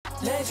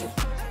legend.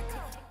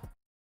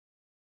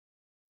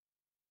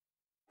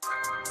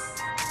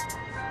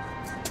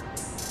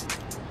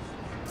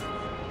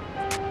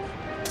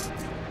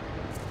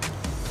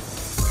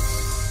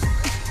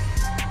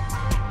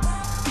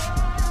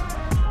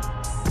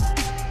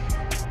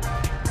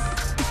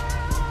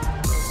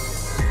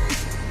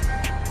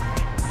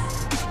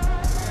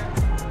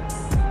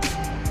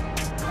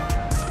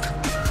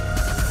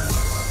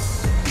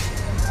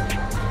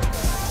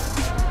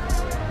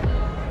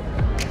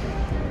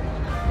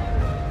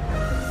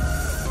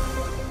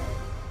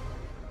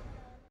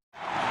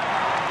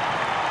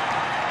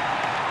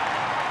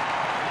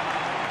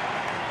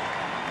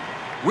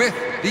 With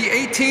the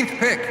 18th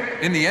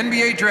pick in the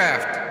NBA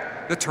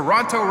draft, the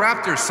Toronto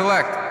Raptors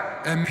select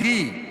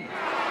MP.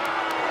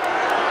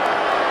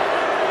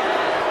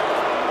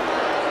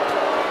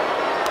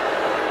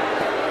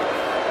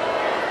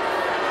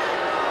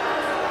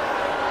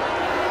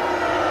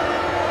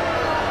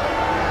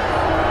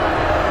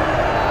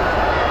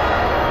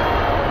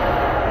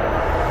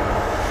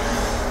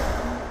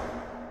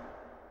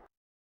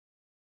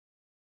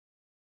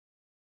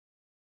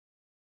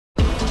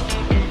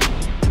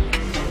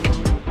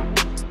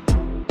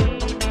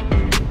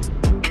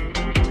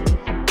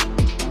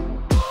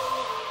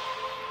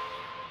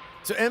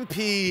 So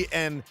MP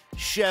and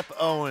Shep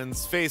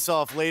Owens face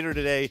off later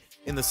today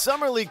in the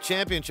Summer League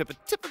Championship, a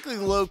typically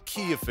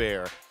low-key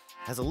affair.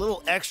 Has a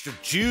little extra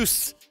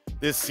juice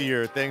this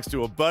year thanks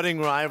to a budding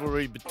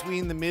rivalry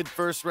between the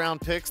mid-first round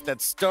picks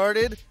that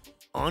started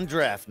on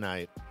draft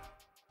night.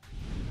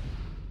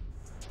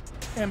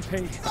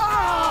 MP.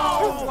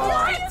 Oh, what?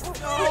 Are you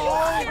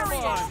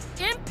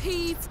serious?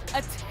 MP's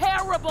a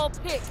terrible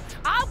pick.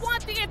 I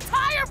want the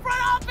entire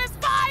front office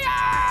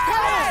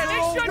fired!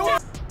 They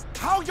should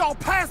How y'all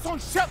pass on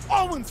Shep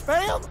Owens,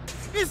 fam?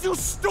 Is you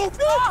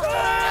stupid?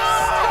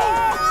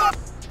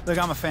 Look,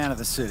 I'm a fan of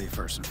the city,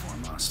 first and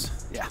foremost.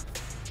 Yeah.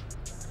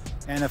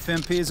 And if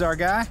MP is our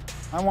guy,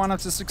 I want him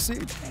to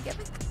succeed. Can I get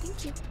it?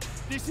 Thank you.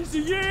 This is the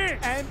year.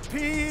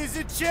 MP is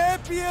a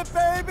champion,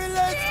 baby.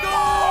 Let's go!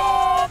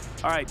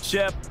 All right,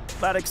 Shep,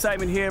 a lot of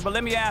excitement here, but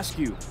let me ask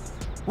you,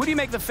 what do you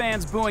make the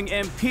fans booing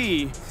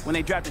MP when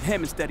they drafted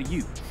him instead of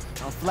you?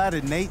 I'm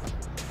flattered, Nate,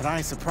 but I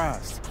ain't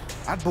surprised.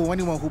 I'd boo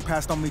anyone who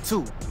passed on me,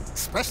 too.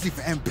 Especially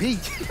for MP.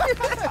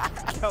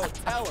 Yo,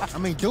 tell him. I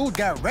mean, dude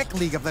got rec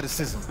league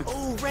athleticism.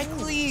 Oh, rec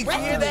league. You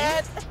hear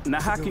that?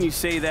 Now, how can you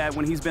say that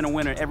when he's been a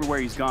winner everywhere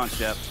he's gone,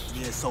 Shep?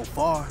 Yeah, so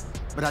far.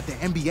 But at the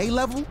NBA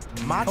level,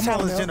 my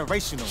talent's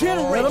generational.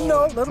 Let him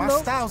know. My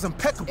style's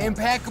impeccable.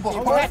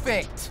 Impeccable.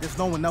 Perfect. There's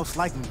no one else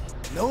like me.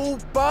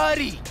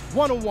 Nobody.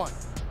 One-on-one.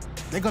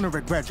 They're gonna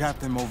regret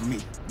drafting him over me.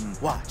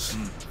 Watch.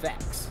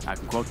 Facts. I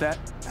can quote that.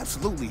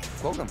 Absolutely.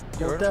 Quote him.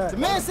 The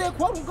man said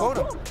quote him. Go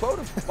quote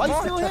him. Why you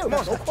still here? Come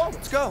on, go quote him.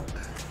 Let's go.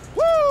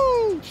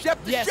 Woo!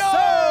 Shep the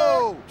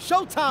show!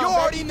 Showtime, You baby.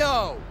 already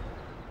know.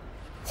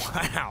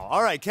 Wow.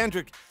 All right,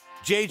 Kendrick.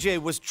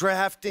 JJ, was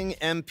drafting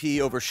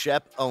MP over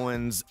Shep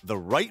Owens the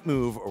right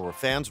move, or were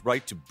fans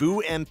right to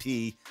boo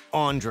MP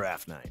on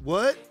draft night?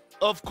 What?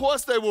 Of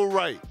course they were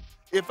right.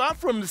 If I'm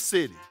from the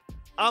city,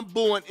 I'm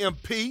booing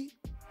MP,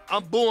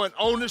 I'm booing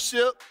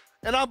ownership,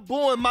 and I'm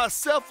booing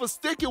myself for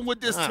sticking with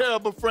this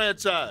terrible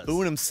franchise.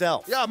 Booing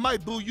himself. Yeah, I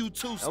might boo you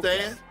too, Stan.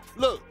 Okay.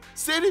 Look,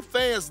 city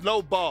fans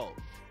know ball,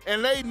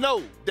 and they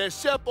know that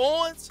Shep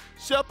Owens,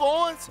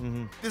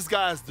 this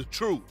guy's the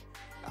truth.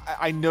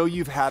 I know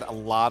you've had a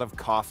lot of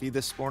coffee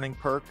this morning,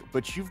 Perk,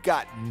 but you've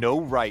got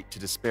no right to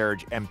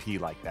disparage MP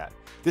like that.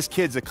 This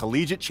kid's a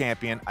collegiate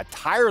champion, a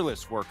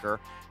tireless worker,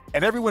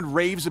 and everyone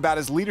raves about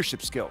his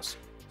leadership skills.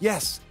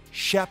 Yes,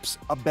 Shep's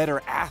a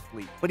better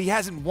athlete, but he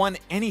hasn't won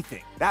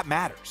anything. That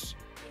matters.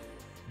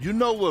 You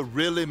know what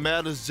really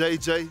matters,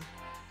 JJ?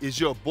 Is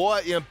your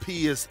boy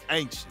MP is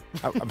ancient.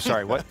 I'm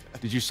sorry, what?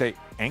 Did you say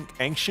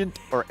ancient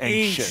or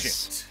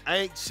anxious?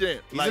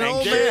 Ancient. He's Like an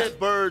old dead man.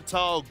 bird,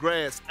 tall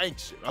grass,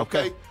 ancient.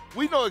 Okay? Okay.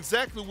 We know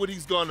exactly what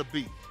he's going to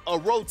be. A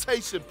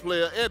rotation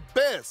player at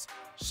best.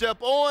 Shep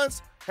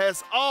Owens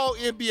has all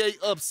NBA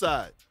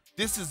upside.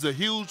 This is a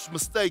huge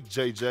mistake,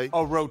 JJ.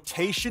 A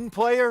rotation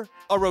player?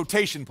 A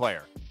rotation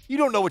player. You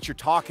don't know what you're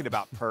talking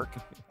about, Perk.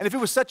 And if it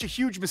was such a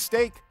huge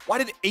mistake, why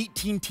did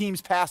 18 teams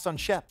pass on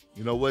Shep?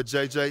 You know what,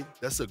 JJ?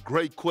 That's a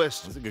great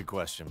question. That's a good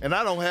question. And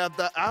I don't have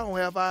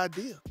an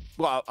idea.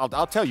 Well,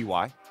 I'll tell you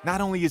why. Not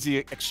only is he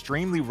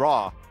extremely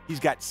raw, he's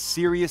got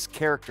serious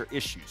character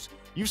issues.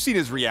 You've seen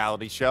his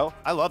reality show.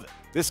 I love it.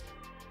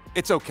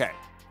 It's okay.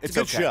 It's a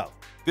good okay. show.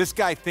 This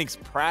guy thinks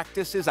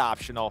practice is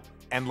optional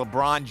and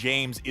LeBron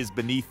James is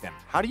beneath him.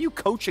 How do you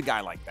coach a guy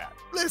like that?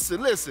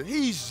 Listen,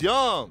 he's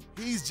young.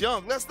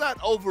 Let's not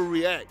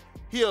overreact.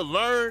 He'll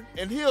learn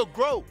and he'll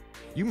grow.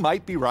 You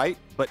might be right,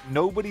 but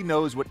nobody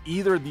knows what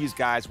either of these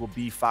guys will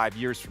be 5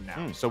 years from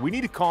now. So we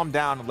need to calm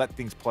down and let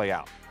things play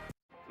out.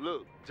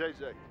 Look,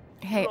 JJ.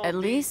 Hey, you don't at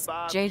need least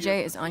 5 JJ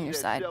years is to on see your that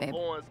side, Shep babe.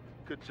 Owens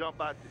could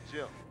jump out the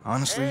gym.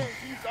 Honestly, And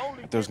he's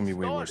only I thought it was gonna be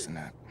getting way worse than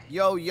started. that.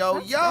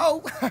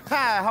 Yo!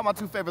 How my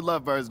two favorite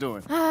lovebirds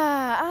doing?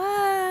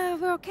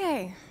 We're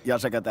okay. Y'all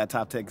check out that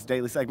Top Takes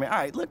Daily segment. All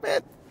right, look,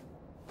 man.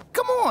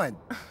 Come on.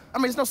 I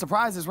mean, it's no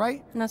surprises,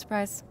 right? No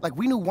surprise. Like,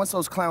 we knew once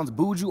those clowns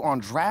booed you on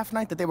draft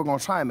night that they were gonna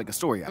try and make a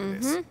story out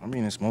of this. I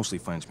mean, it's mostly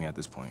fun to me at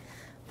this point.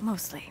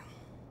 Mostly.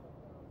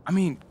 I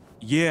mean,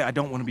 yeah, I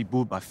don't want to be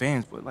booed by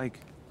fans, but, like,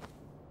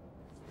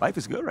 life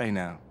is good right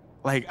now.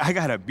 Like, I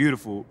got a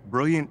beautiful,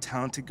 brilliant,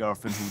 talented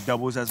girlfriend who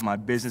doubles as my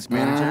business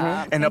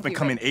manager, an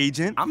up-and-coming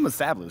agent. I'm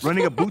established.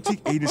 Running a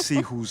boutique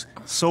agency whose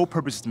sole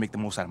purpose is to make the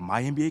most out of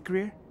my NBA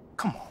career?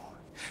 Come on.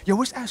 Yo,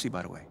 where's Ashley,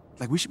 by the way?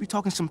 Like, we should be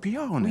talking some PR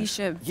on this. We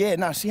should. Yeah,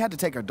 no, she had to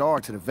take her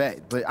dog to the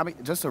vet, but, I mean,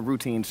 just a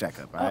routine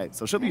checkup, all right?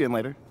 So she'll be in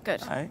later.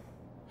 Good. All right.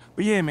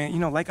 But yeah, man, you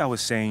know, like I was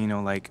saying, you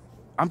know, like,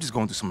 I'm just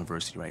going through some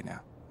adversity right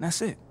now. And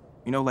that's it.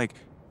 You know, like,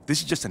 this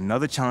is just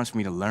another challenge for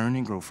me to learn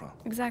and grow from.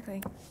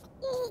 Exactly.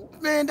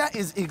 Man, that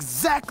is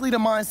exactly the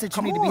mindset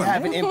you need to be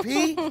having,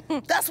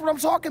 MP. That's what I'm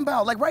talking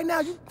about. Like, right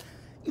now, you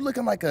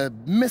looking like a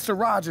Mr.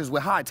 Rogers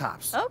with high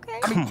tops. Okay.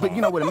 I mean, but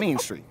you know, with a mean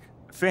streak.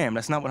 Fam,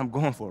 that's not what I'm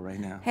going for right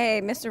now.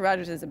 Hey, Mr.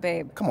 Rogers is a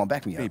babe. Come on,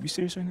 back me up. Babe, you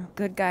serious right now?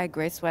 Good guy,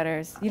 great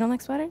sweaters. You don't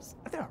like sweaters?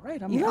 They're all right.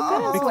 You look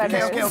good in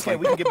sweaters. Okay.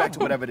 We can get back to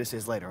whatever this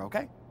is later,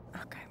 okay?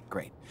 Okay.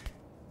 Great.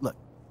 Look,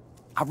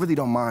 I really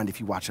don't mind if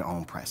you watch your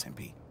own press,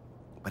 MP.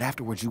 But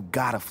afterwards, you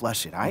gotta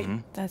flush it, all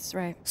right? That's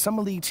right.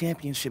 Summer League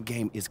championship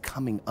game is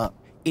coming up.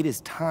 It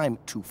is time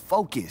to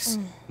focus.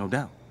 No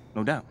doubt.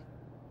 No doubt.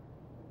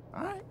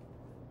 All right.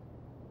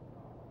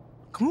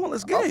 Come on,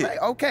 let's get it.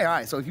 Okay, all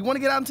right. So if you want to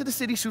get out into the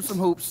city, shoot some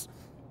hoops,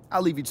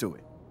 I'll leave you to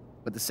it.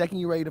 But the second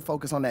you're ready to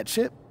focus on that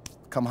chip,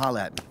 come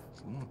holla at me.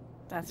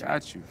 That's right.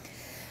 Got you.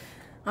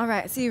 All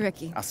right, see you,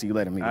 Ricky. I'll see you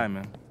later, All Mika. right,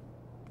 man.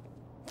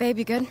 Babe,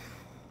 you good?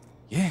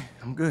 Yeah,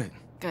 I'm good.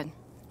 Good.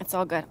 It's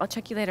all good. I'll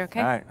check you later, okay?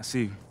 All right, I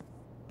see you.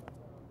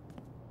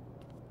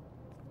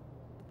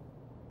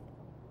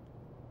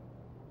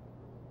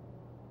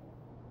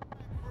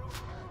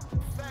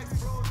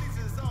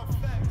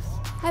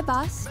 Hi,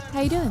 boss.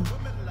 How you doing?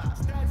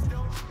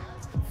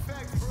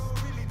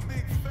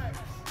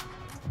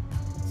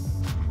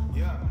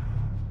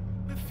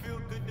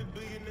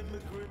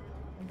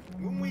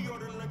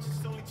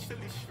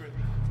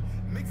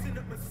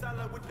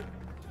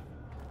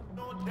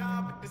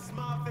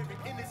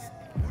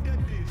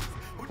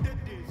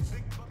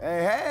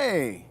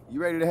 Hey,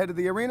 you ready to head to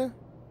the arena?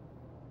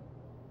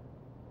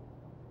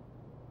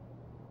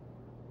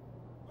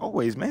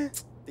 Always, man.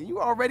 Then you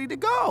all ready to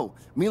go.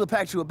 Mila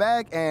packed you a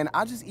bag, and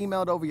I just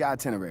emailed over your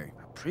itinerary.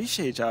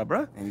 Appreciate y'all,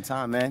 bro.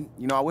 Anytime, man.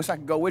 You know, I wish I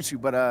could go with you,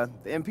 but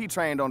the MP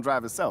train don't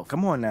drive itself.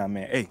 Come on now,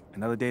 man. Hey,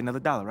 another day, another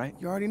dollar, right?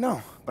 You already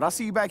know. But I'll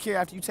see you back here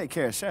after you take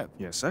care of Shep.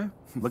 Yes, sir.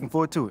 Looking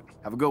forward to it.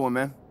 Have a good one,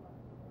 man.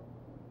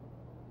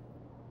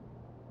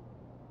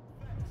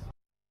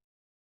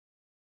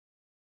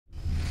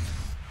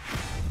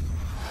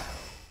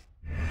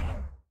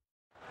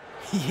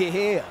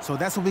 Yeah. So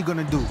that's what we're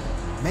gonna do.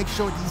 Make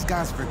sure these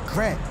guys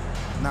regret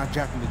not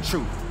drafting the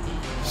truth.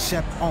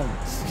 Shep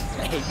Owens.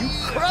 Hey, you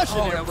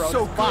crushing it, bro.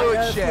 So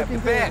good, Shep. The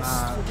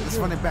best. Let's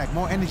run it back.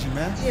 More energy,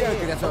 man. Yeah,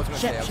 that's what I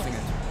was gonna say.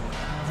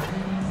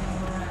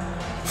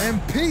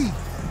 MP.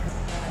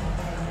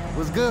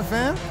 What's good,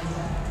 fam?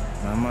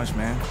 Not much,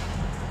 man.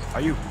 How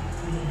you?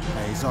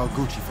 Hey, it's all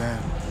Gucci,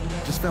 fam.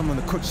 Just filming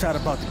a quick shot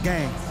about the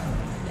game.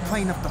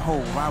 Playing up the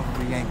whole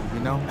rivalry angle, you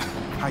know?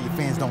 How your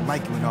fans don't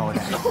like you and all of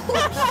that.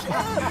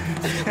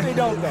 They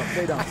don't, though.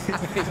 They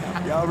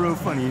don't. Y'all real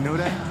funny, you know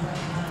that?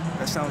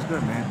 That sounds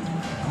good, man.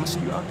 I'm gonna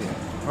see you out there.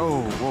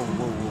 Oh,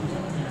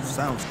 whoa.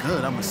 Sounds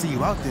good. I'm gonna see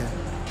you out there.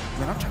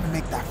 Man, I'm trying to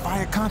make that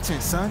fire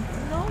content, son.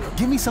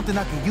 Give me something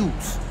I can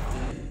use.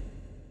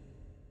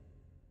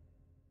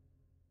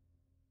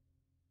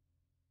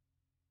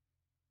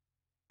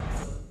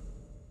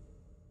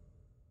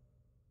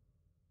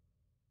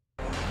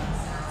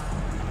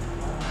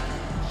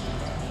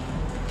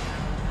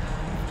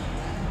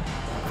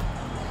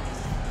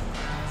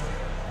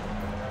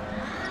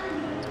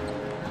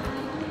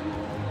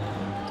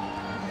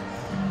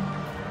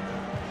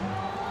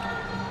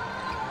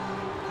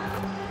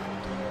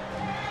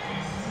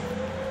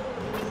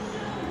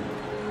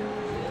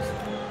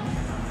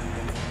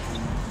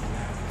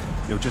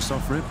 Yo, just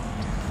off rip,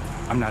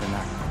 I'm not an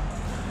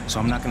actor. So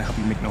I'm not gonna help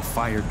you make no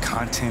fire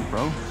content,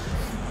 bro.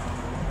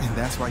 And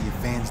that's why your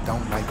fans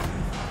don't like you.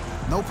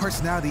 No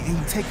personality and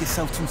you take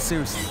yourself too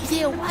seriously.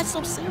 Yeah, why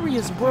so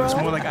serious, bro? It's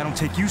more like I don't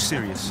take you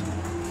serious.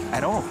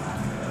 At all.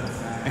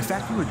 In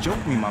fact, you a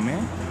joke me, my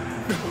man.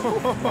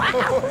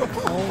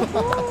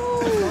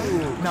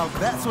 Now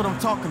that's what I'm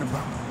talking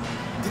about.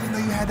 Didn't know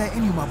you had that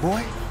in you, my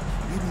boy.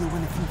 Maybe you'll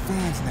win a few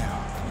fans now.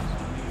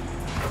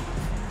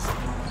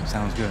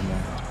 Sounds good,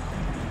 man.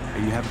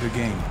 Hey, you have a good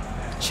game,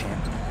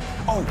 champ.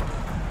 Oh,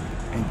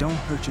 and don't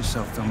hurt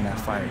yourself filming that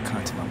fire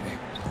content, my man.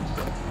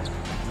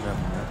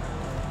 Whatever, man.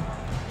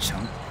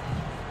 Chump.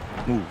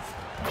 Move.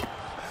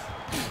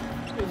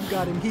 You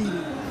got him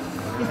heated.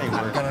 Hey,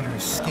 we're Got under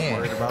his skin.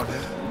 worried about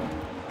it.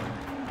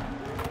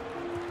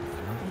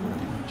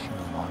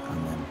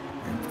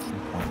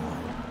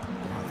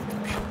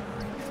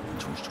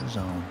 Switch to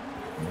zone.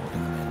 I'm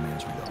holding the man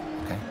as we go.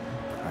 Okay?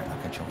 All right, I'll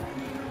catch you on.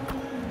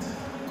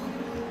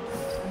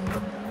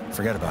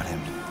 Forget about him.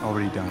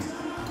 Already done.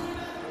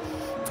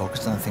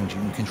 Focus on the things you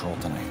can control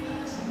tonight.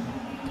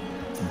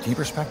 From a team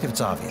perspective,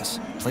 it's obvious.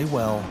 Play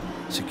well,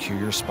 secure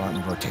your spot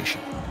in the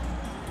rotation.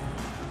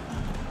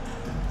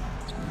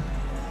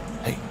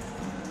 Hey,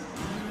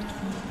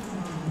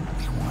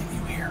 we want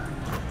you here.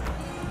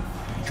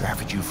 We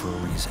drafted you for a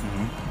reason,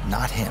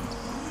 not him.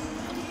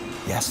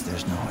 Yes,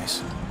 there's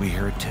noise. We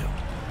hear it too.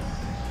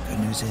 Good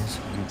news is,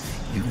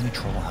 you can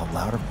control how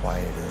loud or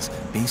quiet it is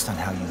based on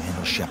how you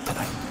handle Shep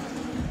tonight.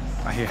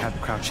 I hear have the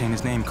crowd chant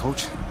his name,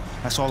 Coach.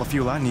 That's all the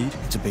fuel I need.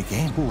 It's a big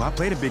game. Ooh, I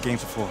played a big game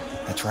before.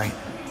 That's right.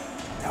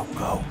 Now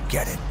go,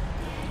 get it.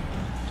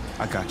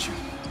 I got you.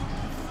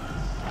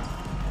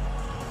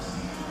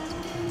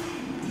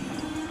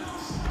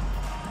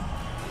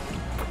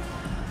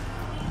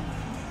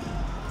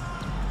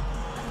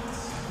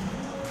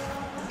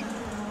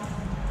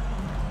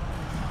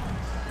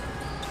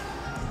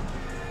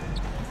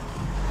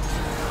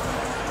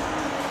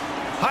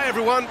 Hi,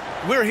 everyone.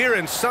 We're here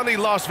in sunny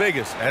Las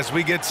Vegas as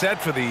we get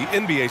set for the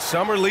NBA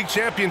Summer League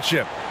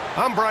Championship.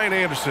 I'm Brian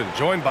Anderson,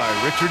 joined by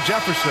Richard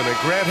Jefferson and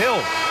Grant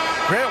Hill.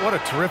 Grant, what a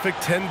terrific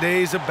 10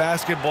 days of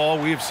basketball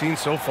we have seen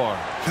so far.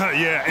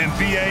 Yeah, and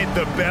BA,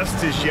 the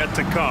best is yet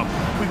to come.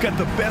 We've got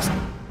the best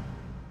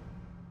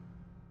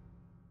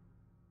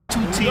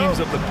two teams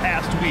of the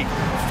past week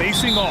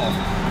facing off,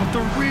 but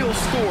the real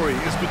story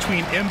is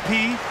between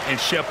MP and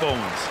Shep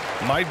Owens.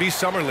 Might be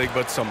Summer League,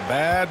 but some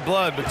bad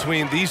blood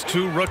between these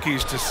two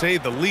rookies, to say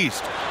the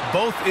least.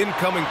 Both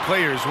incoming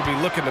players will be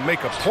looking to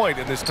make a point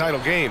in this title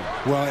game.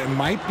 Well, it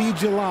might be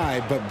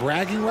July, but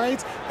bragging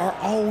rights are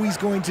always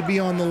going to be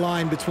on the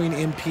line between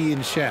MP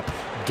and Shep.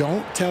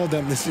 Don't tell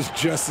them this is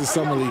just a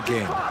Summer League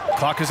game.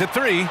 Clock is at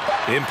 3.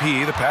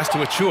 MP, the pass to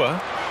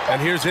Achua.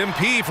 And here's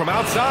MP from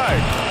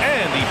outside.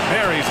 And he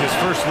buries his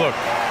first look.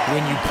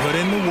 When you put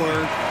in the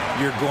work,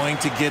 you're going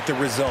to get the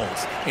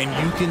results. And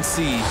you can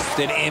see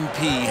that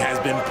MP has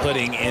been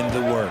putting in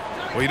the work.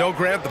 Well, you know,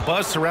 Grant, the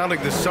buzz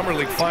surrounding this Summer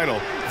League final,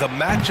 the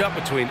matchup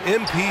between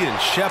MP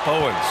and Shep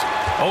Owens.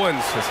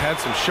 Owens has had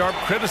some sharp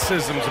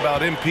criticisms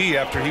about MP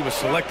after he was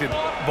selected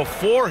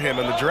before him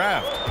in the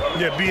draft.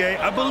 Yeah,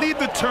 BA, I believe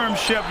the term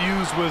Shep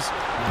used was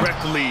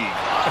wreck league.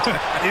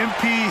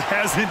 MP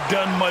hasn't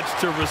done much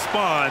to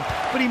respond,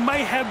 but he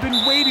might have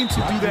been waiting to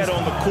do that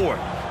on the court.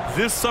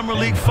 This Summer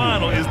League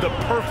final is the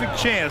perfect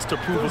chance to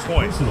prove a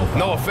point.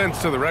 No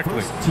offense to the rec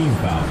league. Team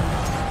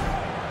foul.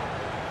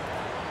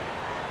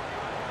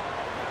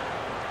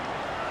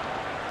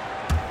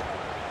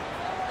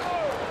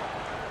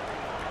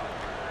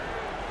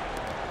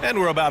 And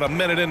we're about a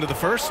minute into the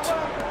first.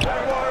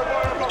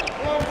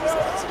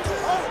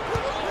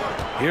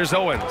 Here's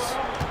Owens.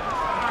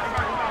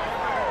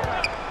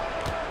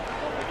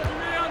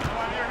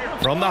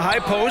 From the high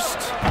post.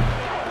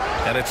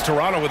 And it's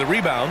Toronto with a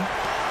rebound.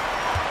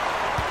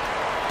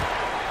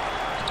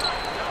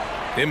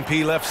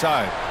 MP left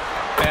side.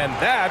 And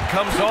that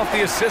comes off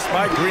the assist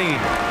by Green.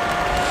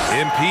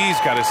 MP's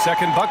got his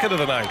second bucket of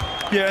the night.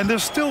 Yeah, and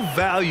there's still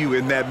value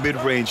in that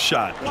mid-range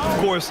shot. Of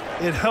course,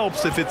 it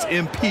helps if it's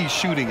MP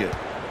shooting it.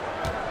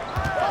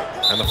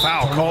 And the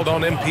foul called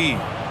on MP.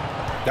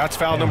 That's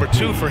foul number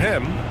 2 for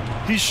him.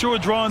 He's sure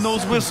drawing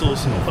those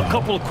whistles. A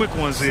couple of quick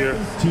ones here.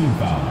 Team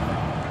foul.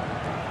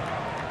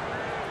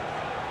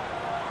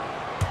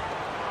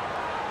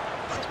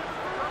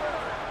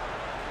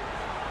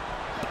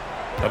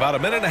 About a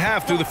minute and a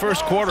half through the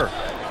first quarter.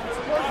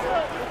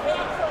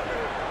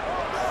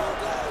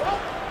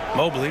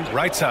 Mobley,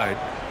 right side.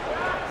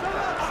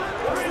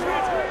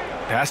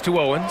 Pass to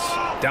Owens.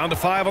 Down to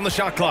 5 on the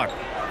shot clock.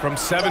 From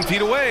 7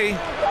 feet away.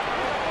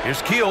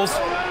 Here's Keels.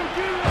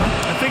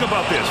 And think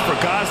about this. For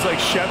guys like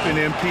Shep and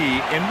MP,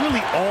 and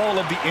really all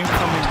of the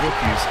incoming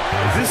rookies,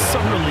 this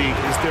Summer League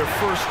is their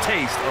first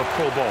taste of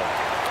pro ball.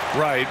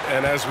 Right,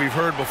 and as we've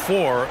heard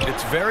before,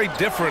 it's very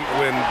different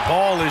when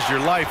ball is your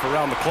life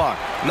around the clock.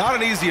 Not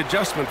an easy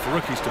adjustment for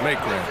rookies to make,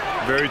 Grant.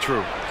 Very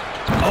true.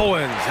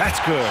 Owens, that's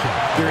good.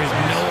 There is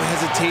no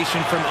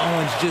hesitation from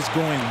Owens, just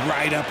going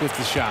right up with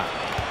the shot.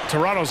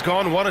 Toronto's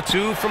gone 1 of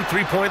 2 from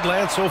three-point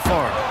land so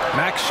far.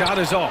 Mac's shot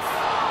is off.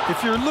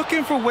 If you're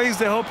looking for ways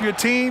to help your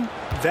team,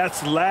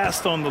 that's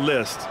last on the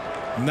list.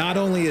 Not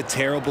only a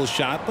terrible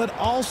shot, but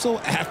also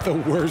at the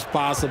worst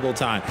possible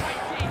time.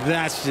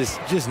 That's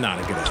just not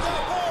a good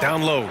idea.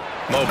 Down low,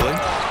 Mobley.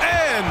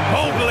 And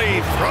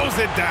Mobley throws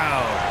it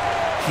down.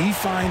 He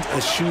finds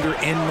a shooter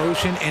in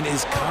motion and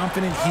is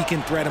confident he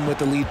can threat him with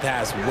the lead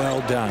pass.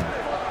 Well done.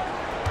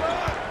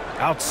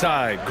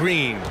 Outside,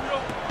 Green.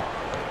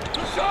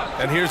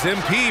 And here's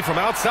MP from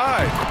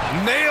outside.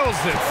 Nails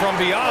it from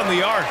beyond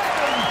the arc.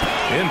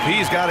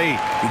 MP's got 8.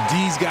 The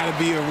D's got to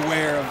be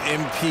aware of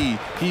MP.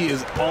 He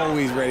is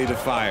always ready to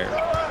fire.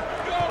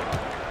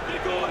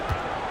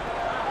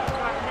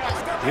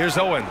 Here's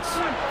Owens.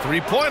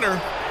 Three-pointer.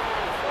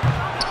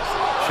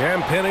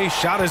 Champagne's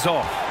shot is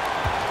off.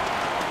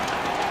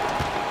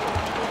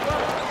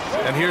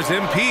 And here's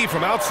MP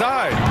from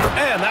outside.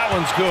 And that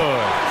one's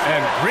good.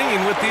 And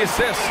Green with the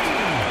assist.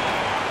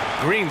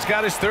 Green's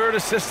got his 3rd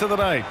assist of the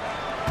night.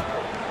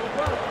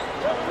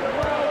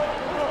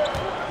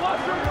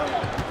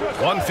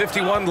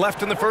 1:51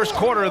 left in the first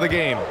quarter of the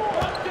game.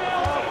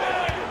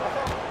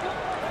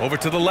 Over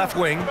to the left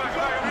wing.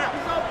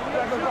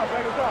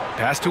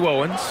 Pass to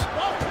Owens.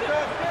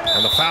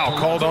 And the foul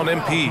called on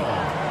MP.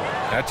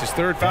 That's his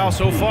third foul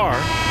so far.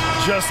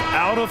 Just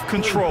out of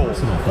control.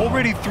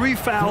 Already 3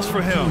 fouls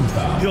for him.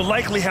 He'll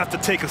likely have to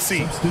take a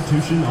seat.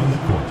 Substitution on the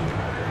court.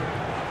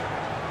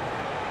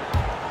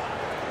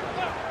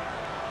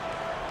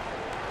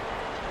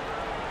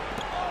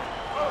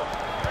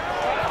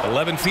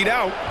 11 feet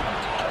out.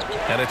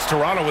 And it's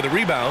Toronto with a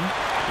rebound.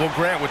 Well,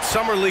 Grant, with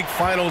Summer League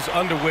Finals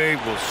underway,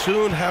 we'll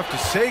soon have to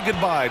say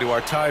goodbye to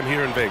our time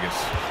here in Vegas.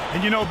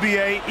 And you know,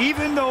 B.A.,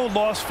 even though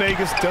Las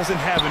Vegas doesn't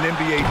have an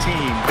NBA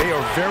team, they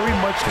are very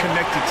much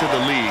connected to the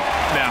league.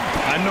 Now,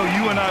 I know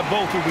you and I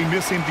both will be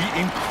missing the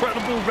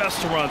incredible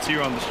restaurants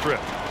here on the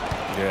Strip.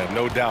 Yeah,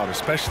 no doubt,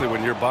 especially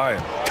when you're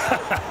buying.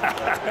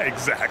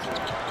 Exactly.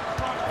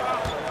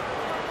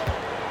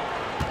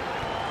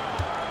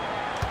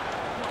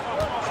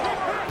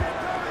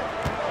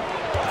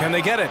 Can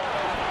they get it?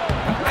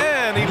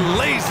 And he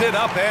lays it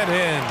up and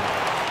in.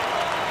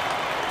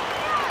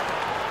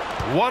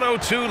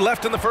 1:02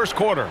 left in the first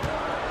quarter.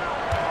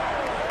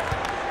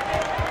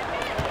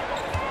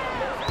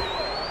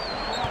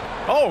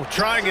 Oh,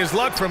 trying his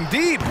luck from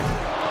deep.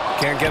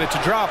 Can't get it to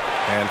drop.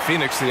 And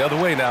Phoenix the other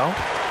way now.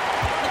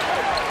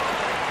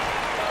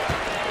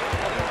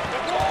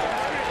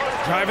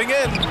 Driving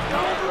in.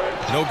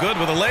 No good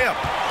with a layup.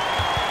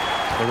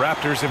 The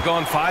Raptors have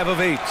gone 5 of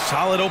 8.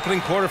 Solid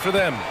opening quarter for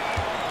them.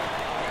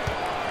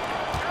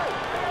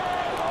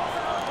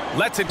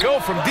 Lets it go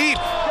from deep.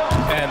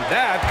 And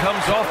that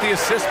comes off the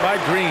assist by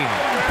Green.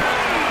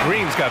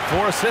 Green's got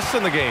 4 assists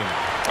in the game.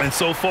 And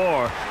so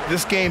far,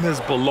 this game has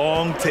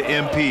belonged to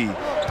MP,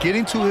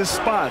 getting to his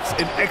spots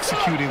and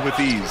executing with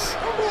ease.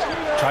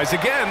 Tries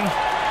again.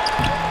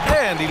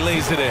 And he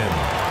lays it in.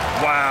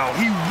 Wow,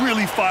 he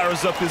really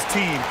fires up his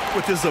team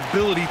with his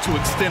ability to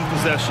extend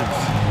possessions.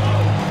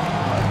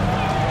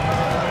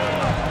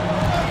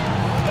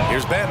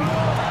 Here's Benton.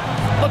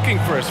 Looking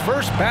for his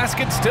first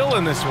basket still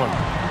in this one.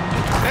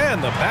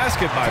 And the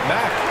basket by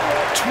Mack.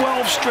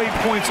 12 straight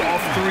points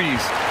off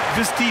threes.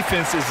 This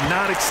defense is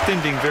not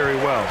extending very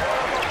well.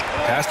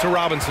 Pass to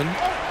Robinson.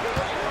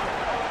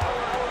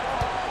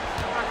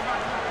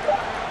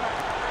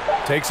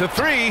 Takes a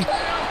 3.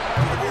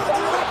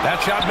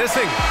 That shot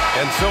missing.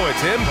 And so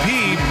it's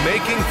MP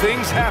making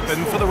things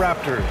happen for the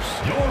Raptors.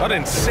 An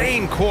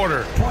insane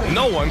quarter.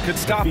 No one could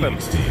stop him.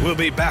 We'll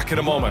be back in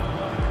a moment.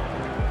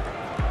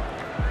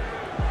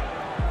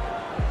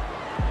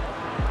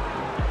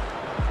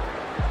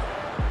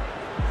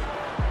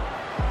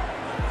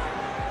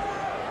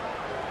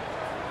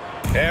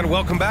 And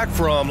welcome back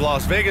from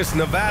Las Vegas,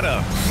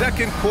 Nevada.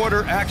 Second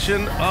quarter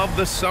action of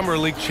the Summer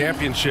League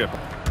Championship.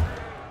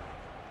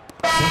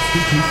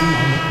 Substitution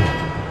on the court.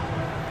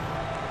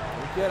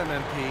 Get him,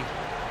 MP.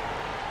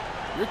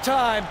 Your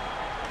time.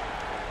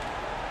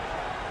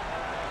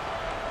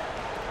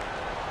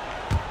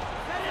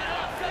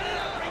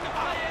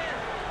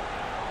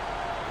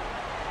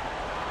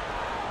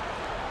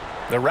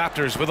 The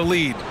Raptors with a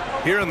lead.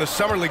 Here in the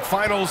Summer League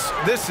Finals,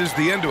 this is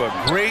the end to a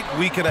great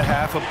week and a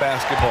half of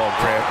basketball,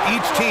 Grant.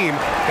 Each team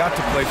got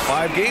to play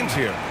 5 games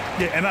here.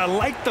 Yeah, and I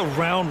like the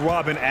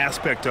round-robin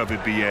aspect of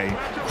it, B.A.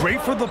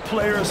 Great for the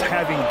players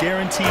having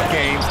guaranteed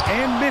games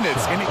and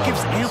minutes, and it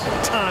gives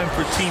ample time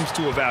for teams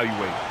to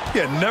evaluate.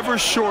 Yeah, never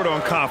short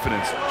on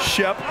confidence.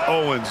 Shep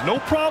Owens. No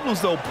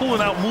problems, though,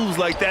 pulling out moves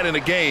like that in a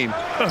game.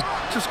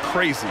 Just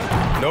crazy.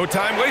 No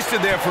time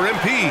wasted there for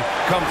MP.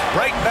 Comes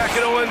right back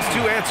at Owens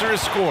to answer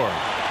his score.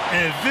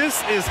 And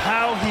this is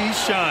how he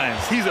shines.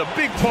 He's a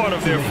big part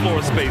of their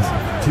floor spacing.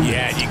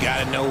 Yeah, you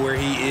got to know where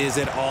he is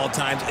at all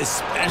times,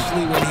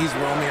 especially when he's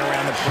roaming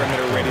around the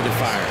perimeter ready to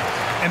fire.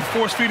 And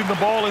force-feeding the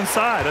ball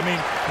inside. I mean,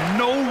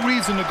 no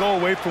reason to go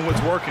away from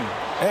what's working.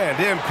 And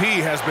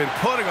MP has been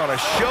putting on a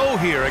show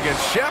here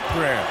against Shep,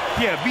 Grant.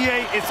 Yeah,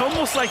 B.A., it's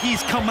almost like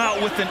he's come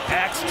out with an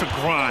axe to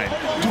grind,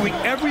 doing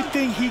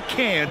everything he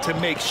can to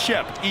make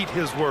Shep eat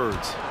his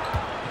words.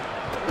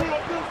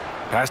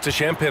 Pass to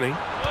Champagnie.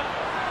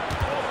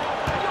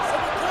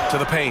 To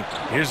the paint.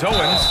 Here's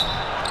Owens.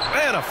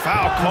 And a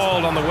foul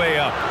called on the way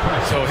up.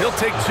 So he'll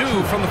take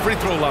 2 from the free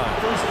throw line.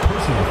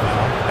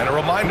 And a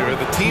reminder,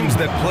 the teams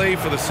that play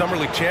for the Summer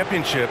League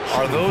Championship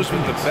are those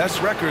with the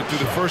best record through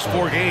the first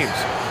 4 games.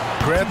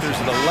 Grant, there's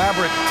an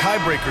elaborate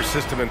tiebreaker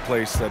system in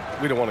place that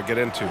we don't want to get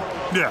into.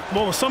 Yeah,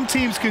 well, some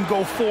teams can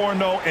go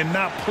 4-0 and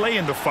not play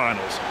in the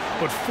finals.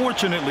 But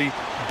fortunately,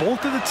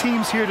 both of the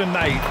teams here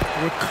tonight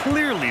were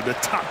clearly the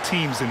top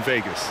teams in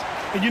Vegas.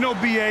 And you know,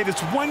 B.A., that's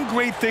one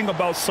great thing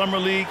about Summer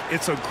League.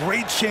 It's a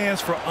great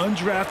chance for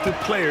undrafted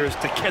players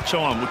to catch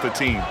on with the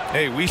team.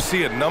 Hey, we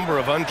see a number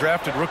of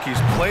undrafted rookies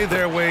play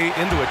their way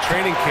into a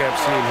training camp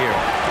scene here.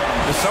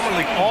 The Summer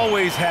League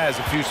always has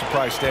a few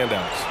surprise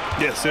standouts.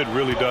 Yes, it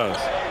really does.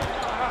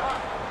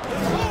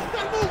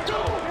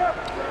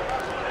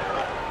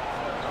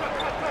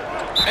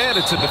 And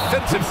it's a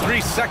defensive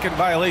 3-second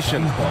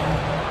violation.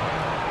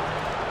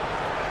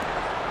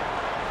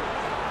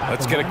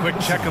 Let's get a quick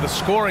check of the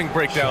scoring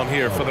breakdown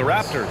here for the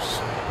Raptors.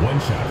 One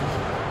shot.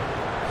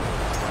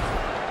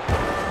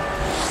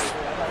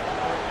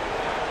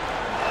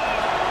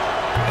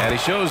 And he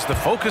shows the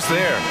focus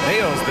there,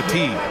 nails the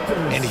tee.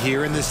 And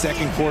here in the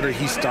second quarter,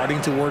 he's starting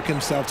to work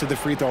himself to the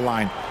free throw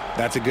line.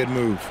 That's a good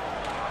move.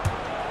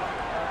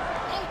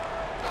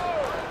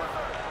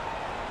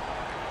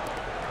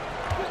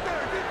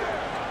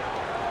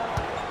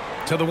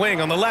 To the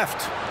wing on the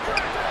left.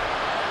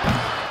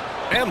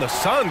 And the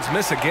Suns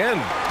miss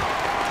again.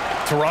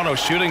 Toronto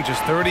shooting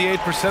just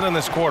 38% in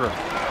this quarter.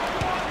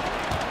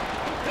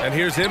 And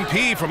here's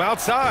MP from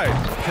outside.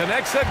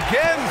 Connects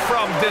again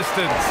from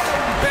distance.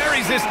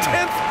 Buries his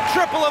 10th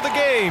triple of the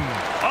game.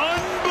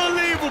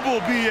 Unbelievable,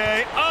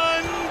 B.A.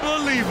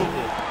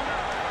 Unbelievable.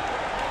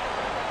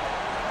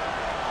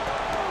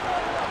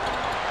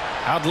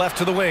 Out left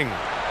to the wing.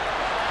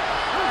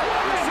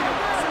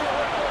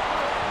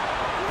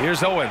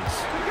 Here's Owens.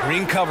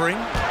 Green covering.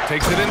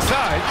 Takes it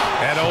inside.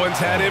 And Owens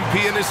had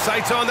MP in his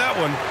sights on that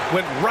one.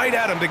 Went right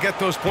at him to get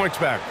those points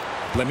back.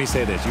 Let me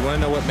say this. You want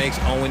to know what makes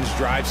Owens'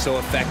 drive so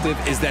effective?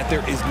 Is that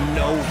there is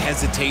no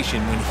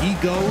hesitation. When he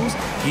goes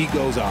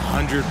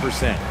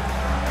 100%.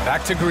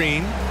 Back to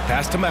Green.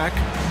 Pass to Mack.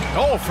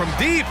 Oh, from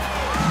deep.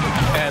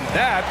 And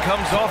that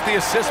comes off the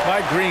assist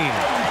by Green.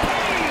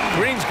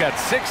 Green's got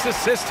 6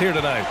 assists here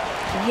tonight.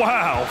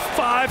 Wow,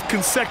 5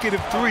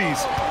 consecutive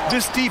threes.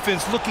 This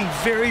defense looking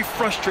very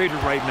frustrated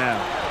right now.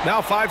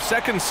 Now 5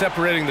 seconds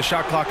separating the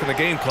shot clock and the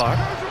game clock.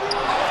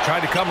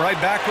 Tried to come right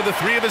back with a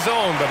 3 of his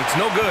own, but it's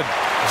no good.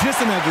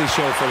 Just an ugly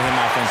show for him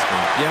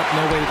offensively. Yep,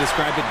 no way to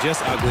describe it,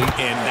 just ugly,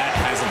 and that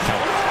hasn't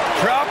helped.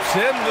 Drops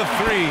in the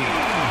 3.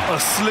 A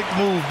slick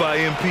move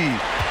by MP.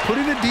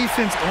 Putting the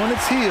defense on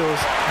its heels,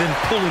 then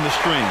pulling the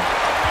string.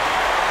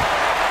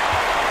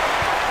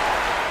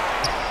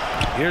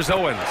 Here's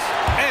Owens.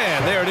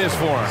 And there it is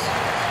for him.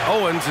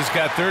 Owens has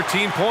got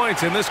 13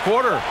 points in this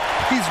quarter.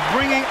 He's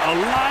bringing a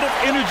lot of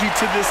energy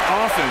to this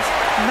offense,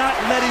 not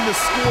letting the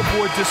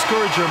scoreboard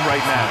discourage him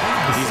right now.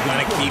 He's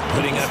going to keep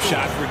putting up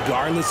shots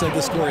regardless of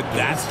the score.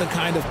 That's the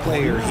kind of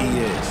player he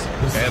is.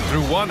 And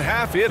through one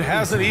half, it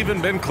hasn't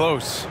even been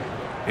close.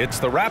 It's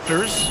the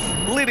Raptors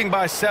leading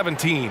by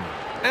 17.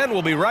 And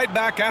we'll be right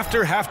back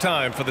after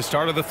halftime for the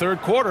start of the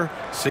third quarter.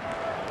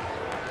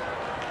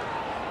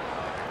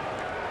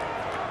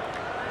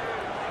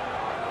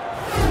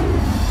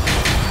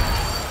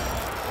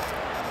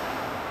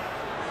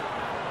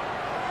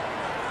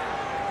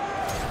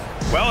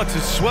 Well, it's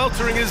as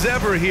sweltering as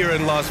ever here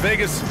in Las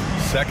Vegas.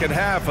 Second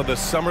half of the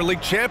Summer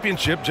League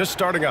Championship just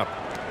starting up.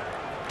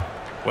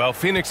 Well,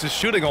 Phoenix is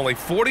shooting only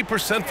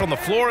 40% from the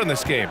floor in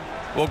this game.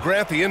 Well,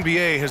 Grant, the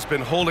NBA has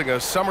been holding a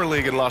Summer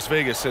League in Las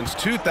Vegas since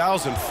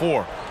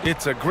 2004.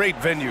 It's a great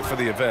venue for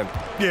the event.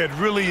 Yeah, it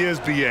really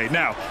is, B.A.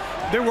 Now,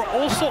 there were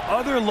also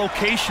other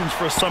locations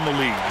for Summer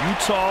League,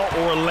 Utah,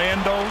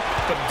 Orlando,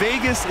 but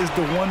Vegas is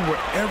the one where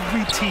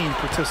every team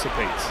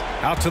participates.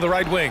 Out to the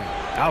right wing,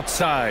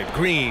 outside,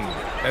 Green.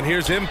 And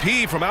here's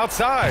MP from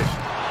outside.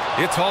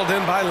 It's hauled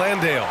in by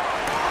Landale.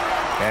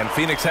 And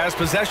Phoenix has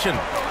possession.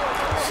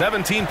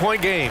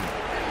 17-point game.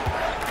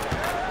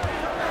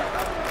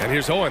 And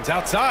here's Owens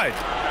outside.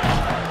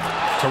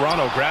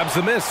 Toronto grabs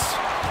the miss.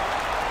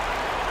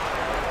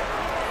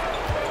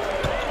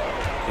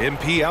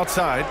 MP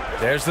outside.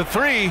 There's the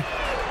 3.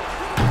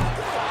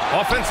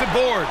 Offensive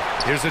board.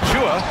 Here's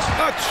Achua.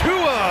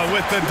 Achua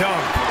with the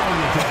dunk.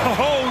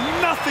 Oh,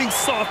 nothing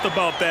soft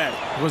about that.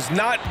 Was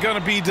not going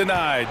to be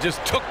denied.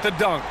 Just took the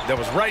dunk that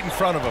was right in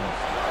front of him.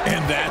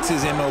 And that's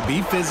his MO.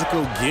 Be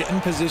physical, get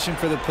in position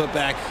for the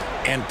putback,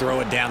 and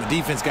throw it down. The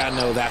defense got to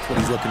know that's what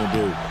he's looking to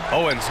do.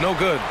 Owens, no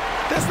good.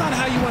 That's not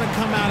how you want to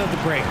come out of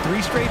the break.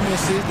 3 straight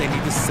misses. They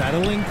need to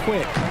settle in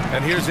quick.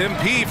 And here's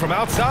MP from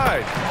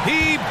outside.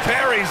 He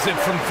buries it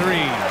from 3.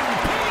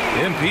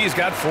 MP's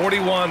got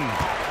 41.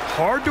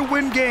 Hard to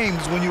win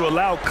games when you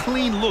allow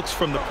clean looks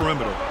from the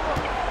perimeter.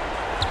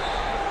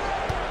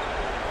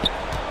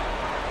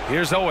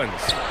 Here's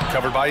Owens,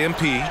 covered by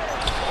MP.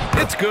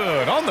 It's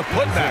good on the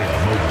putback.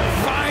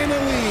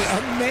 Finally,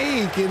 a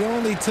make. It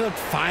only took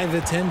 5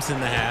 attempts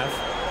in the half.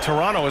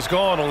 Toronto has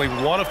gone only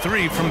 1 of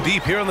 3 from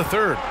deep here in the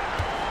third.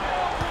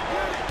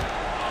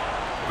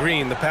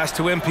 Green, the pass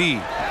to MP.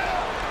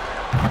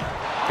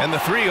 And the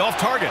 3 off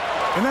target.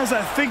 And as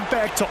I think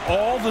back to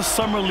all the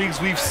summer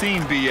leagues we've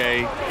seen,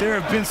 B.A., there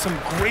have been some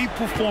great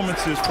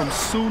performances from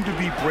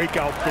soon-to-be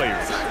breakout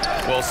players.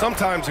 Well,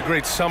 sometimes a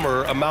great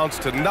summer amounts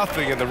to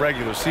nothing in the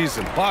regular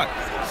season, but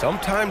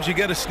sometimes you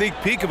get a sneak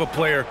peek of a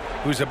player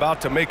who's about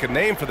to make a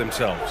name for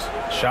themselves.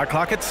 Shot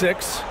clock at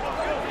 6.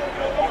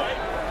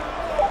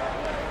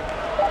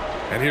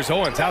 And here's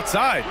Owens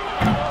outside.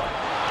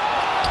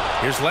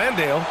 Here's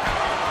Landale.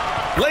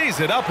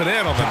 Lays it up and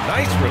in on the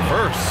nice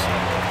reverse.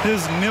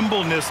 His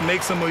nimbleness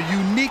makes him a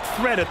unique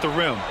threat at the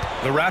rim.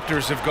 The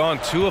Raptors have gone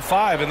 2 of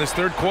 5 in this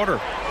third quarter.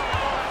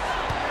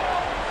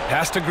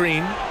 Pass to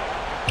Green.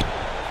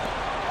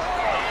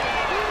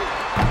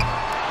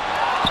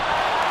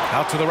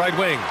 Out to the right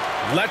wing.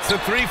 Lets the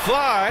 3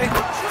 fly.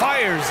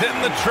 Fires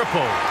in the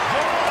triple.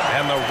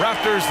 And the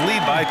Raptors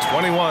lead by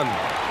 21.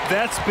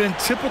 That's been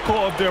typical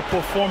of their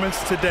performance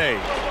today.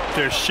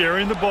 They're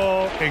sharing the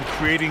ball and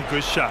creating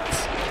good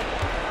shots.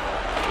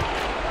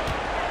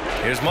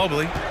 Here's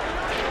Mobley.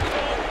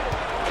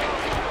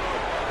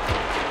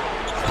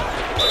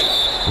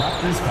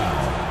 Raptors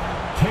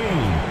foul.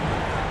 Kane.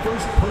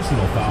 First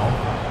personal foul.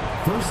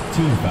 First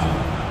team foul.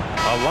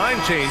 A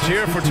line change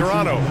here for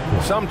Toronto.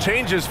 Some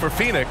changes for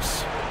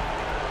Phoenix.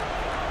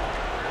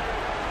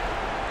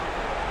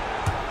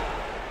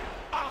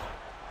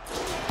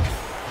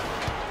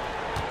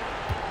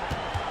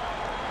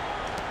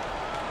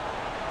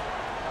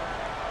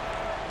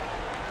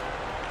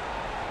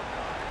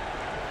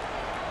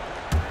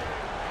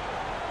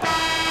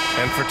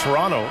 And for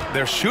Toronto,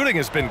 their shooting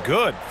has been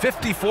good,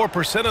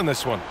 54% on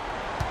this one.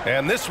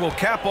 And this will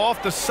cap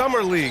off the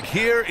Summer League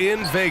here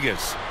in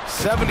Vegas.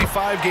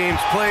 75 games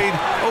played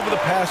over the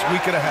past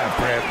week and a half,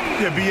 Grant.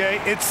 Yeah,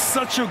 B.A., it's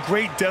such a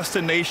great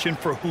destination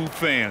for hoop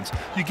fans.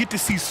 You get to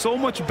see so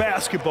much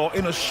basketball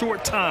in a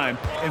short time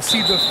and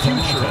see the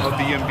future of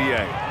the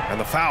NBA. And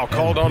the foul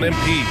called on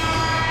MP.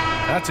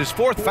 That's his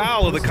 4th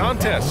foul of the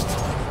contest.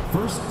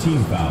 First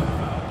team foul.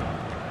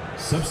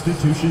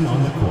 Substitution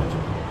on the court.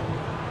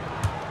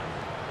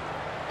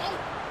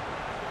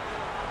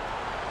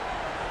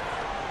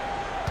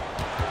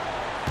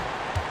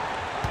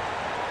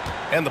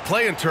 And the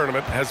play-in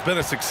tournament has been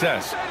a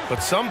success,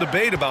 but some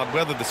debate about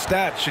whether the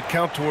stats should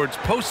count towards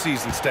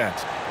postseason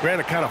stats.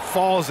 Grant, it kind of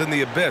falls in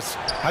the abyss.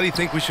 How do you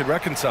think we should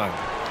reconcile?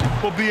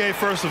 Well, B.A.,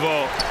 first of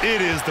all, it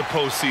is the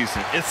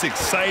postseason. It's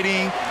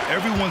exciting.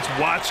 Everyone's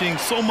watching.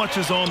 So much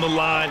is on the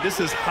line. This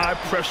is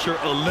high-pressure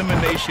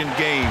elimination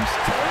games.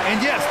 And,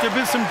 yes, there have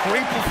been some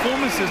great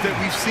performances that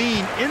we've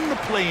seen in the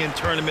play-in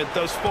tournament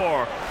thus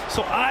far.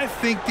 So I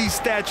think these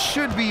stats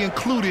should be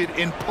included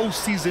in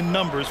postseason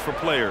numbers for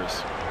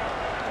players.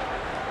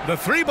 The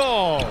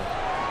 3-ball.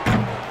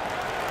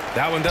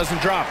 That one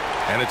doesn't drop.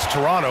 And it's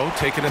Toronto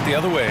taking it the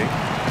other way.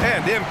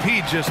 And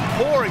MP just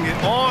pouring it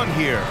on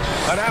here.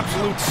 An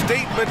absolute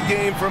statement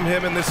game from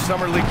him in this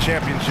Summer League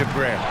Championship,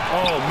 Grant.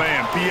 Oh,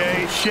 man,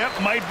 B.A., Shep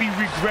might be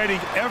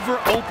regretting ever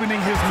opening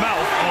his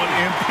mouth on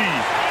MP.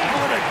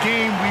 What a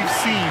game we've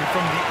seen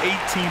from the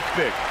 18th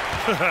pick.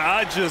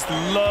 I just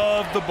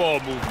love the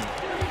ball movement.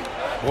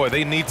 Boy,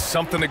 they need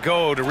something to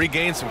go to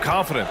regain some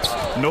confidence.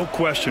 No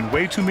question.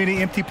 Way too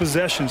many empty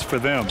possessions for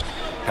them.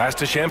 Pass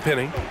to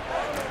Champagnie.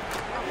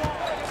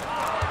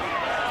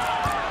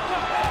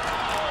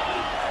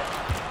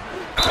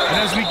 And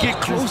as we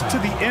get close to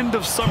the end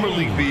of Summer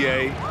League,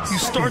 B.A., you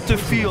start to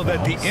feel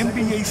that the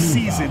NBA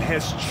season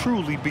has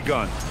truly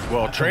begun.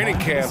 Well, training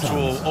camps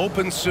will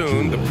open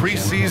soon. The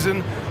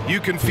preseason, you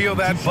can feel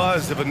that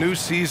buzz of a new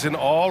season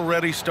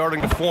already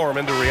starting to form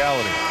into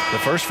reality. The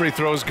first free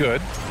throw is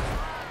good.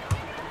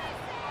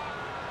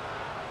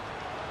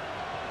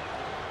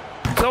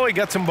 So he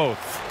gets them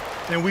both.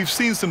 And we've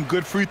seen some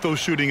good free throw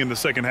shooting in the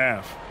second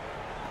half.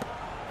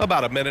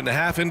 About a minute and a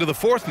half into the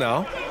 4th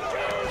now.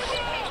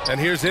 And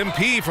here's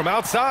MP from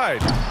outside.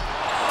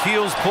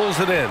 Keels pulls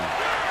it in.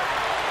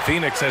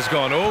 Phoenix has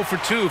gone 0 for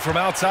 2 from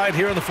outside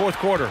here in the 4th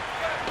quarter.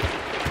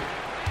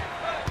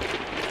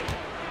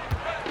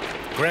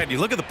 Grant, you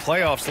look at the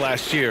playoffs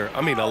last year.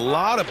 I mean, a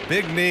lot of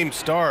big-name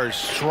stars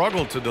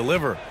struggled to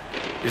deliver.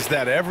 Is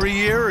that every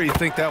year, or you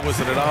think that was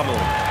an anomaly?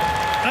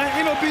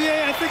 You know,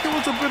 B.A., I think it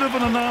was a bit of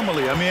an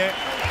anomaly. I mean,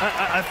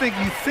 I think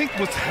you think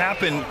what's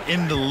happened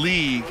in the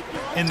league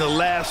in the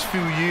last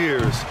few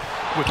years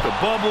with the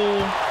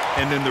bubble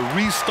and then the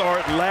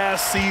restart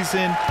last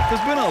season,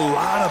 there's been a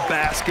lot of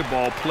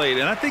basketball played,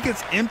 and I think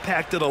it's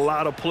impacted a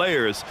lot of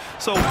players.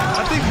 So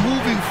I think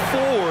moving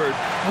forward,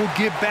 we'll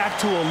get back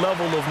to a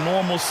level of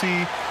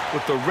normalcy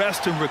with the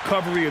rest and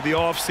recovery of the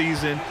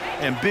offseason,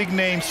 and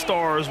big-name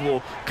stars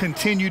will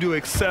continue to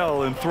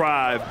excel and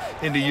thrive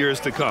in the years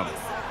to come.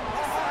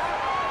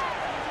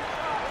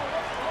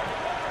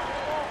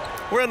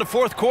 We're in the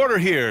 4th quarter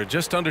here,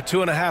 just under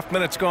 2.5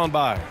 minutes gone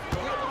by.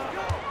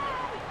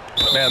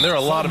 Man, there are a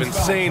lot of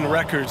insane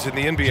records in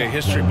the NBA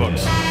history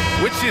books.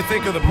 Which do you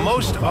think are the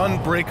most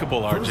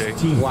unbreakable,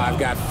 RJ? Well, I've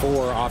got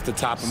 4 off the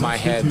top of my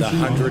head. The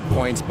 100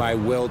 points by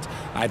Wilt.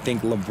 I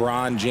think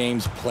LeBron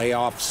James'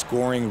 playoff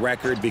scoring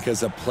record,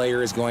 because a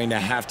player is going to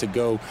have to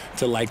go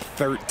to like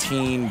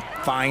 13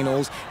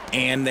 finals,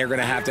 and they're going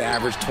to have to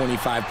average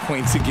 25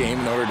 points a game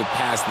in order to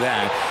pass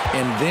that.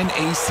 And then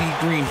AC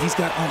Green, he's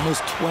got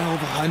almost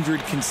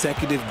 1,200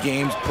 consecutive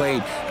games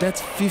played.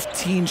 That's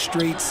 15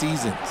 straight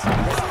seasons.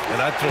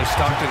 And I'd throw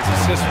Stockton's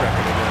assist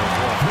record in there as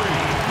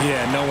well.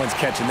 Yeah, no one's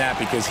catching that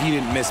because he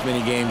didn't miss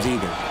many games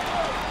either.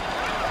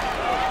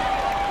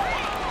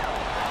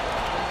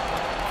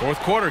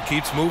 4th quarter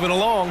keeps moving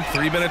along.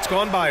 3 minutes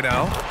gone by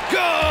now.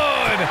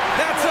 Good!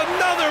 That's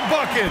another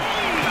bucket!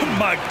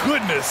 My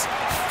goodness,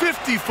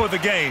 50 for the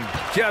game.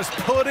 Just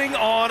putting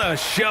on a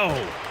show.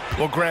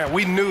 Well, Grant,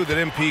 we knew that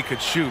MP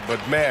could shoot, but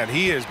man,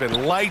 he has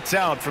been lights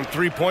out from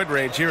three-point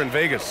range here in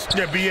Vegas.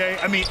 Yeah, B.A.,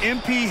 I mean,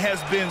 MP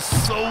has been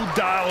so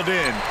dialed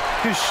in.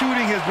 His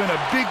shooting has been a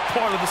big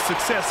part of the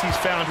success he's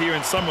found here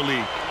in Summer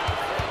League.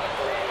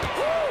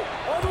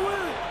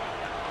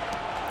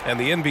 And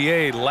the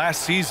NBA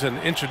last season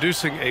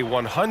introducing a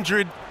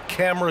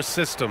 100-camera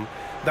system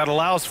that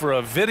allows for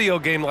a video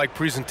game-like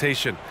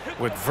presentation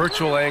with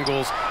virtual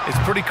angles. It's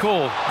pretty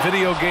cool.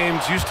 Video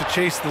games used to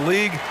chase the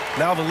league.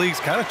 Now the league's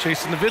kind of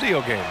chasing the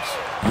video games.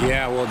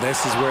 Yeah, well,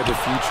 this is where the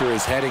future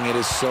is heading. It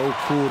is so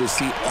cool to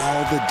see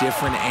all the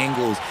different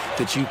angles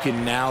that you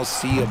can now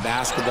see a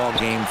basketball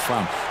game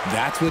from.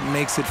 That's what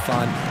makes it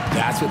fun.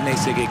 That's what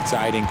makes it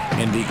exciting.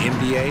 And the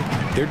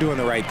NBA, they're doing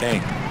the right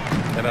thing.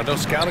 And I know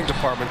scouting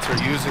departments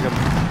are using them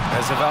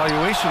as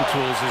evaluation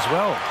tools as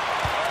well.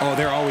 Oh,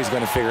 they're always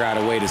going to figure out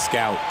a way to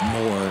scout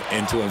more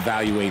and to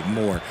evaluate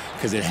more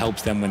because it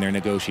helps them when they're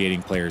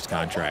negotiating players'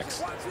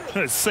 contracts.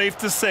 It's safe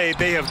to say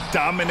they have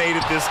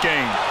dominated this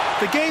game.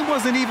 The game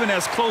wasn't even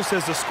as close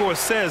as the score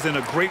says in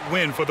a great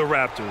win for the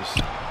Raptors.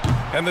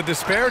 And the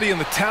disparity in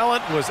the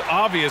talent was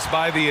obvious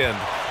by the end.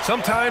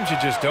 Sometimes you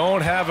just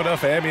don't have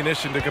enough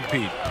ammunition to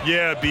compete.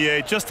 Yeah,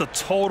 B.A., just a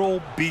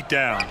total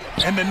beatdown.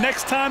 And the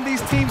next time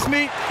these teams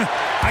meet,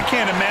 I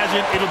can't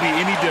imagine it'll be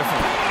any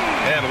different.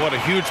 And what a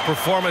huge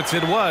performance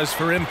it was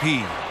for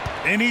MP.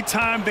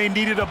 Anytime they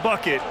needed a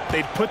bucket,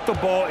 they'd put the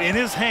ball in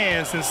his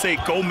hands and say,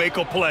 go make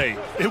a play.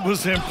 It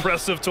was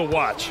impressive to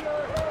watch.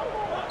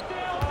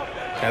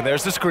 And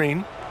there's the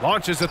screen.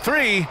 Launches a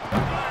three.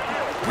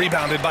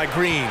 Rebounded by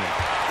Green.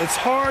 It's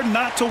hard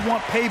not to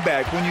want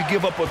payback when you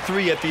give up a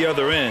three at the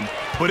other end,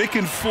 but it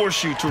can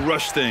force you to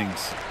rush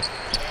things.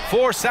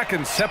 4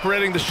 seconds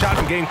separating the shot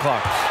and game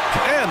clocks.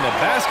 And the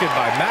basket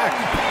by Mack.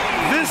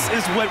 This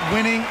is what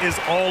winning is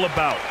all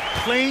about.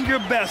 Playing your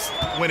best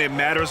when it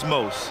matters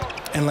most.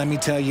 And let me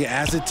tell you,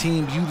 as a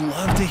team, you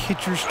love to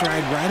hit your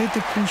stride right at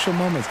the crucial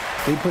moments.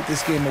 They put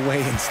this game away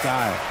in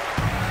style.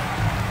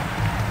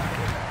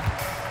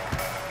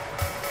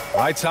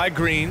 Right side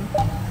Green.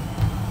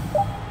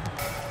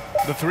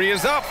 The three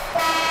is up.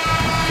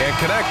 Can't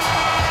connect.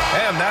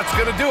 And that's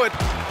going to do it.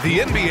 The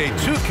NBA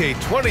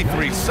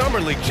 2K23 Summer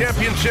League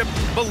Championship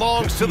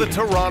belongs to the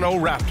Toronto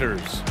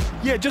Raptors.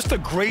 Yeah, just a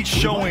great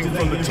showing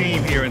from the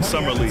team here in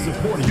Summer League.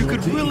 You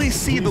could really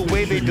see the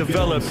way they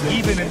developed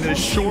even in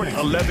this short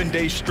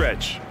 11-day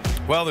stretch.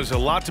 Well, there's a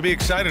lot to be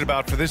excited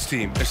about for this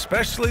team,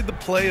 especially the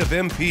play of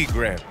MP,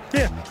 Grant.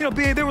 Yeah, you know,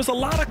 B.A., there was a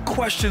lot of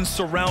questions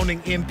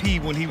surrounding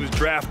MP when he was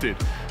drafted,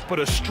 but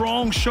a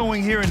strong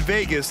showing here in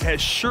Vegas has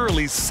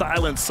surely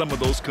silenced some of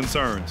those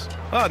concerns.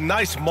 A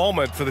nice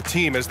moment for the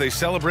team as they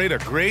celebrate a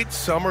great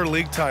Summer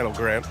League title,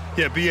 Grant.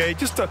 Yeah, B.A.,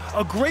 just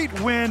a great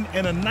win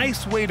and a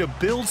nice way to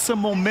build some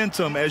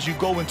momentum as you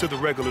go into the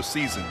regular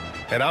season.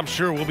 And I'm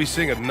sure we'll be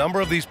seeing a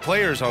number of these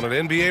players on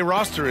an NBA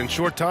roster in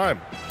short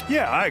time.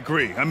 Yeah, I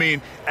agree. I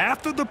mean,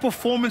 after the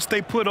performance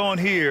they put on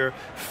here,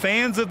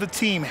 fans of the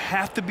team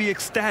have to be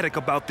ecstatic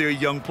about their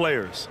young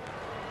players.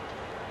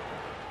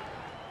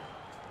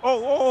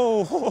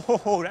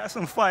 Oh, that's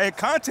some fire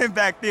content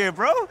back there,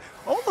 bro.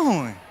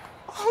 Hold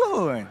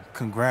on.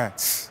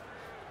 Congrats.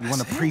 You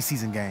won a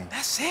preseason game.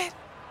 That's it?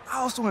 I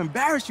also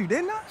embarrassed you,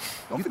 didn't I?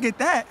 Don't forget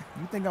that.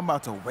 You think I'm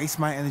about to waste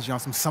my energy on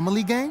some Summer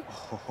League game?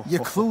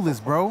 You're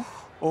clueless, bro.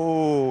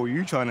 Oh,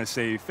 you trying to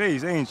save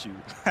face, ain't you?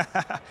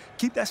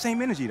 Keep that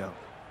same energy, though.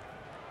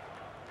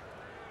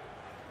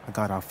 I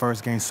got our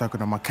first game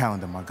circled on my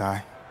calendar, my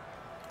guy.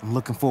 I'm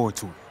looking forward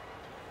to it.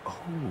 Oh,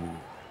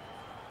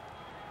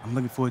 I'm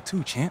looking forward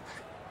too, champ.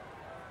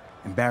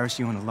 Embarrass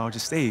you on the larger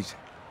stage.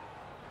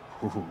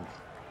 Ooh.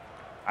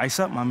 Ice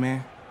up, my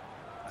man.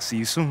 I'll see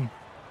you soon.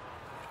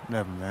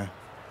 Never, man.